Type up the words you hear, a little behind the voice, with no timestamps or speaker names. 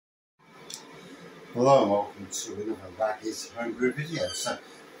Hello and welcome to another Raggy's homebrew video. So, a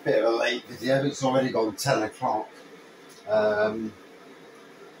bit of a late video, it's already gone 10 o'clock.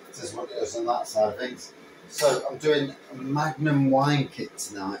 This is what it is on that side of things. So, I'm doing a Magnum wine kit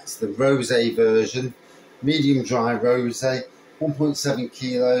tonight. It's the rosé version, medium dry rosé, 1.7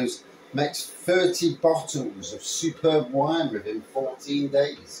 kilos, makes 30 bottles of superb wine within 14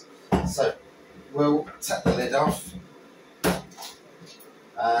 days. So, we'll take the lid off.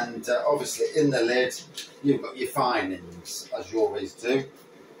 And obviously in the lid you've got your finings, as you always do.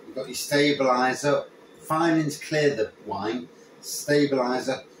 You've got your stabiliser. Finings clear the wine,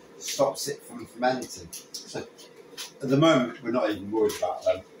 stabiliser stops it from fermenting. So at the moment we're not even worried about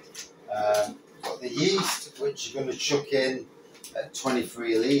them. Got the yeast, which you're going to chuck in at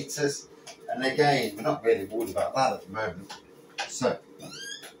 23 litres, and again we're not really worried about that at the moment. So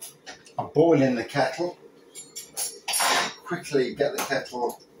I'm boiling the kettle. Quickly get the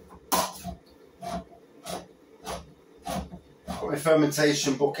kettle, got my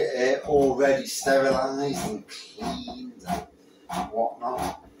fermentation bucket here already sterilised and cleaned and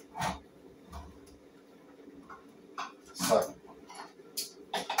whatnot. So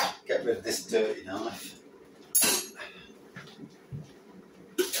get rid of this dirty knife.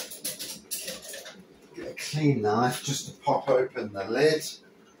 Get a clean knife just to pop open the lid, as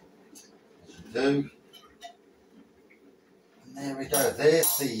you do. There we go,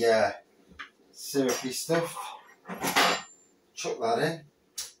 there's the syrupy stuff. Chuck that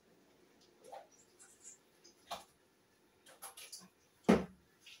in.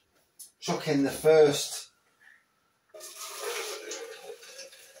 Chuck in the first.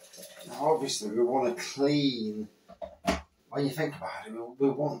 Now obviously we want to clean, when you think about it, we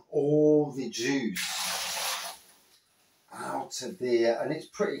want all the juice out of the, and it's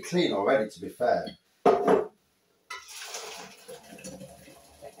pretty clean already, to be fair.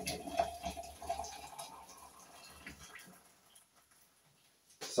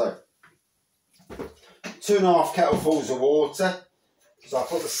 So, 2.5 kettlefuls of water. So I'll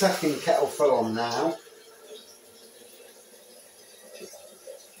put the second kettleful on now.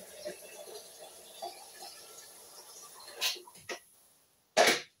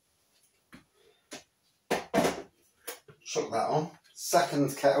 Chuck that on.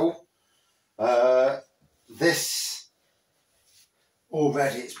 Second kettle. This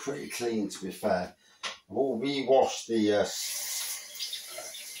already it's pretty clean, to be fair. We'll rewash the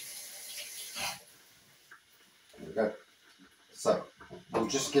there we go. So we'll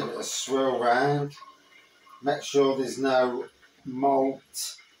just give it a swirl round. Make sure there's no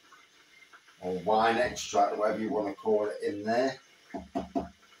malt or wine extract, whatever you want to call it, in there. Put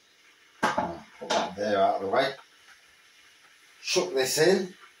that there out of the way. Chuck this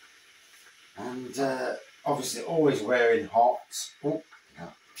in, and obviously always wearing hot. Oh, no.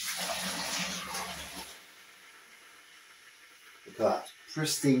 Look at that,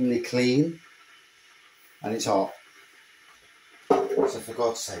 pristinely clean. And it's hot. So for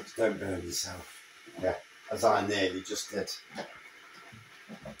God's sake, don't burn yourself. Yeah, as I nearly just did.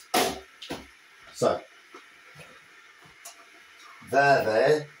 So,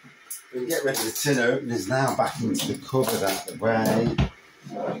 there. We can get rid of the tin openers now, back into the cupboard out of the way.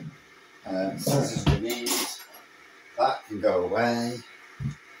 Scissors we need. That can go away.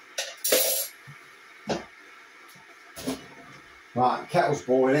 Right, kettle's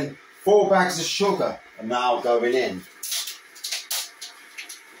boiling. 4 bags of sugar are now going in.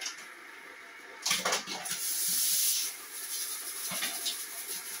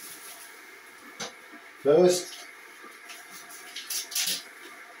 First,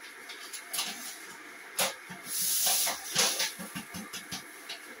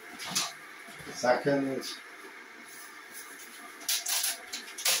 second,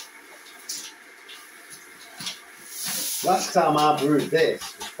 last time I brewed this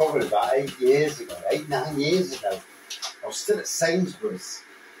was probably about 8 years ago, 9 years ago. I was still at Sainsbury's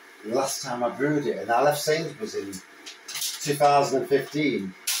the last time I brewed it, and I left Sainsbury's in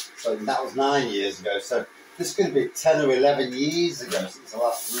 2015, so that was 9 years ago. So this is going to be 10 or 11 years ago since I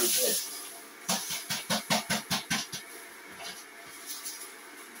last brewed this.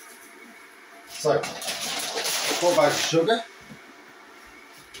 So, 4 bags of sugar.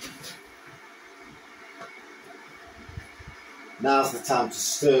 Now's the time to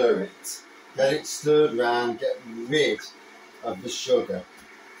stir it. Get it stirred round, get rid of the sugar.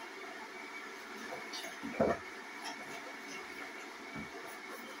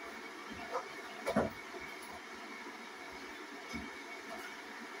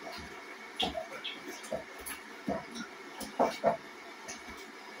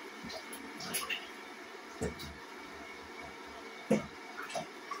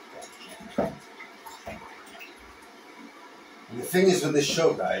 thing is with the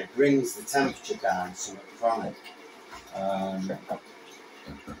sugar, it brings the temperature down somewhat chronic.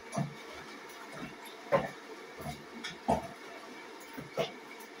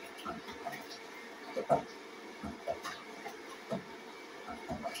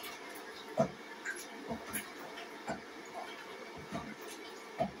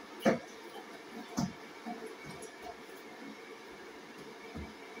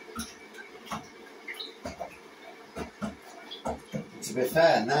 To be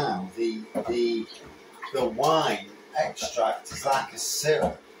fair, now the wine extract is like a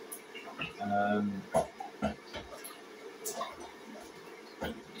syrup.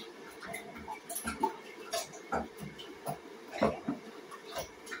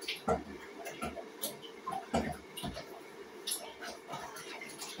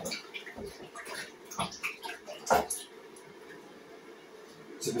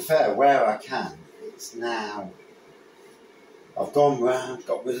 To be fair, where I can, it's now. I've gone round,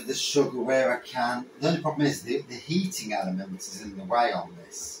 got rid of the sugar where I can. The only problem is the heating element is in the way on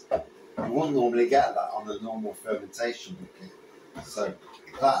this. You wouldn't normally get that on a normal fermentation bucket. So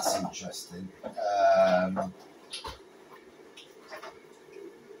that's interesting.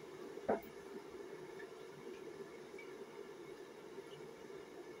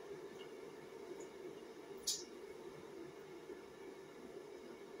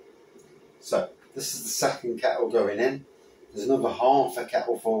 So this is the second kettle going in. There's another half a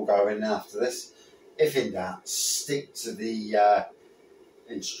kettle full going in after this. If in doubt, stick to the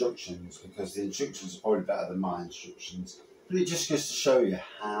instructions, because the instructions are probably better than my instructions. But it just goes to show you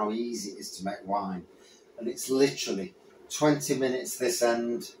how easy it is to make wine. And it's literally 20 minutes this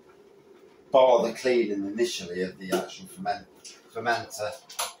end, bar the cleaning initially of the actual fermenter.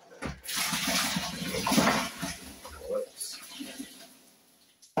 Whoops.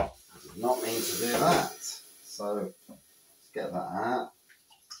 I did not mean to do that. So let's get that out.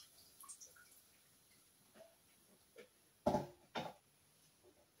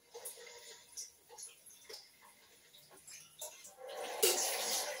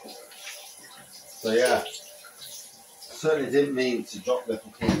 So yeah, certainly didn't mean to drop the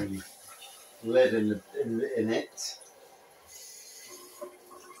fucking lid in it.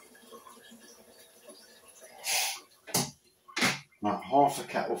 Right, half a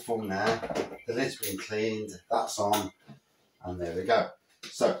kettle full now. The lid's been cleaned, that's on, and there we go.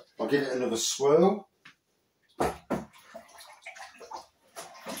 So I'll give it another swirl.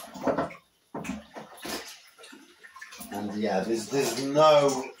 And yeah, there's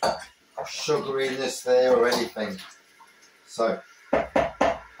no sugariness there or anything. So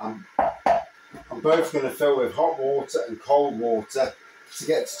I'm both going to fill with hot water and cold water to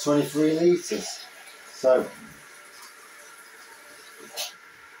get to 23 litres. So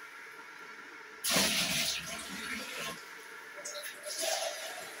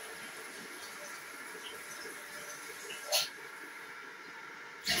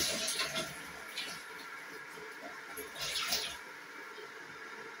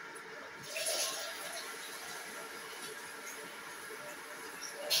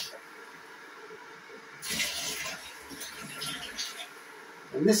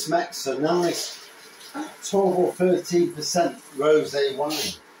and this makes a nice 12 or 13% rosé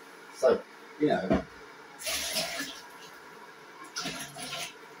wine. So, you know,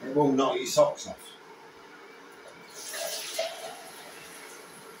 it will knock your socks off.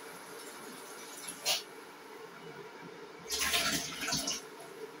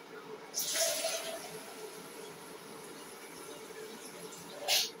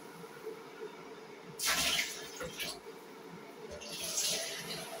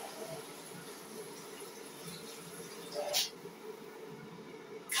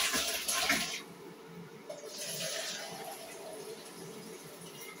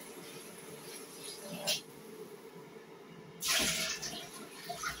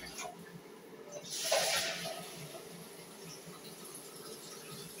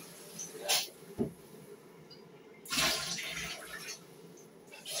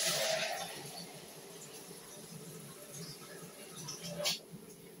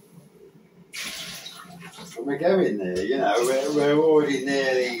 And we're going there, you know, we're already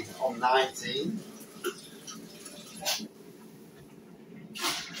nearly on 19.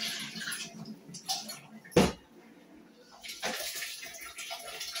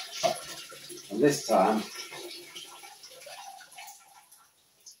 And this time,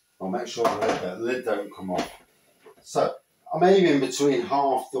 I'll make sure the lid don't come off. So, I'm aiming between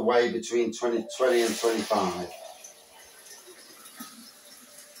half the way between 20 and 25.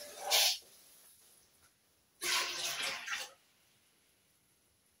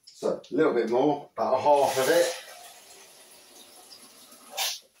 So, a little bit more, about half of it.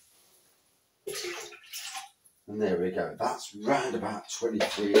 And there we go. That's round about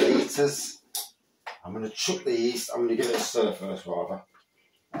 23 litres. I'm going to chuck the yeast. I'm going to give it a stir first, rather.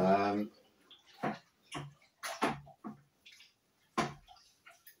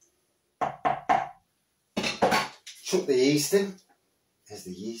 Chuck the yeast in. There's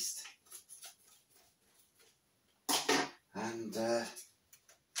the yeast. And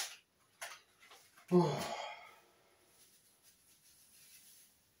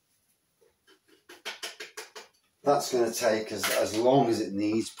that's going to take as long as it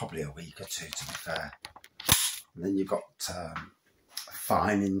needs, probably a week or two, to be fair. And then you've got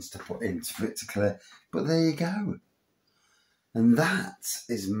finings to put in for it to clear. But there you go. And that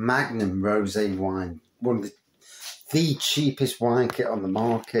is Magnum Rose Wine, one of the cheapest wine kit on the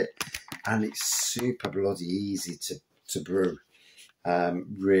market, and it's super bloody easy to brew.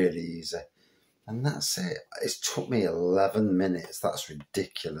 Really easy. And that's it. It's took me 11 minutes. That's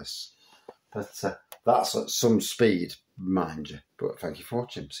ridiculous. But that's at some speed, mind you. But thank you for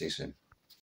watching. See you soon.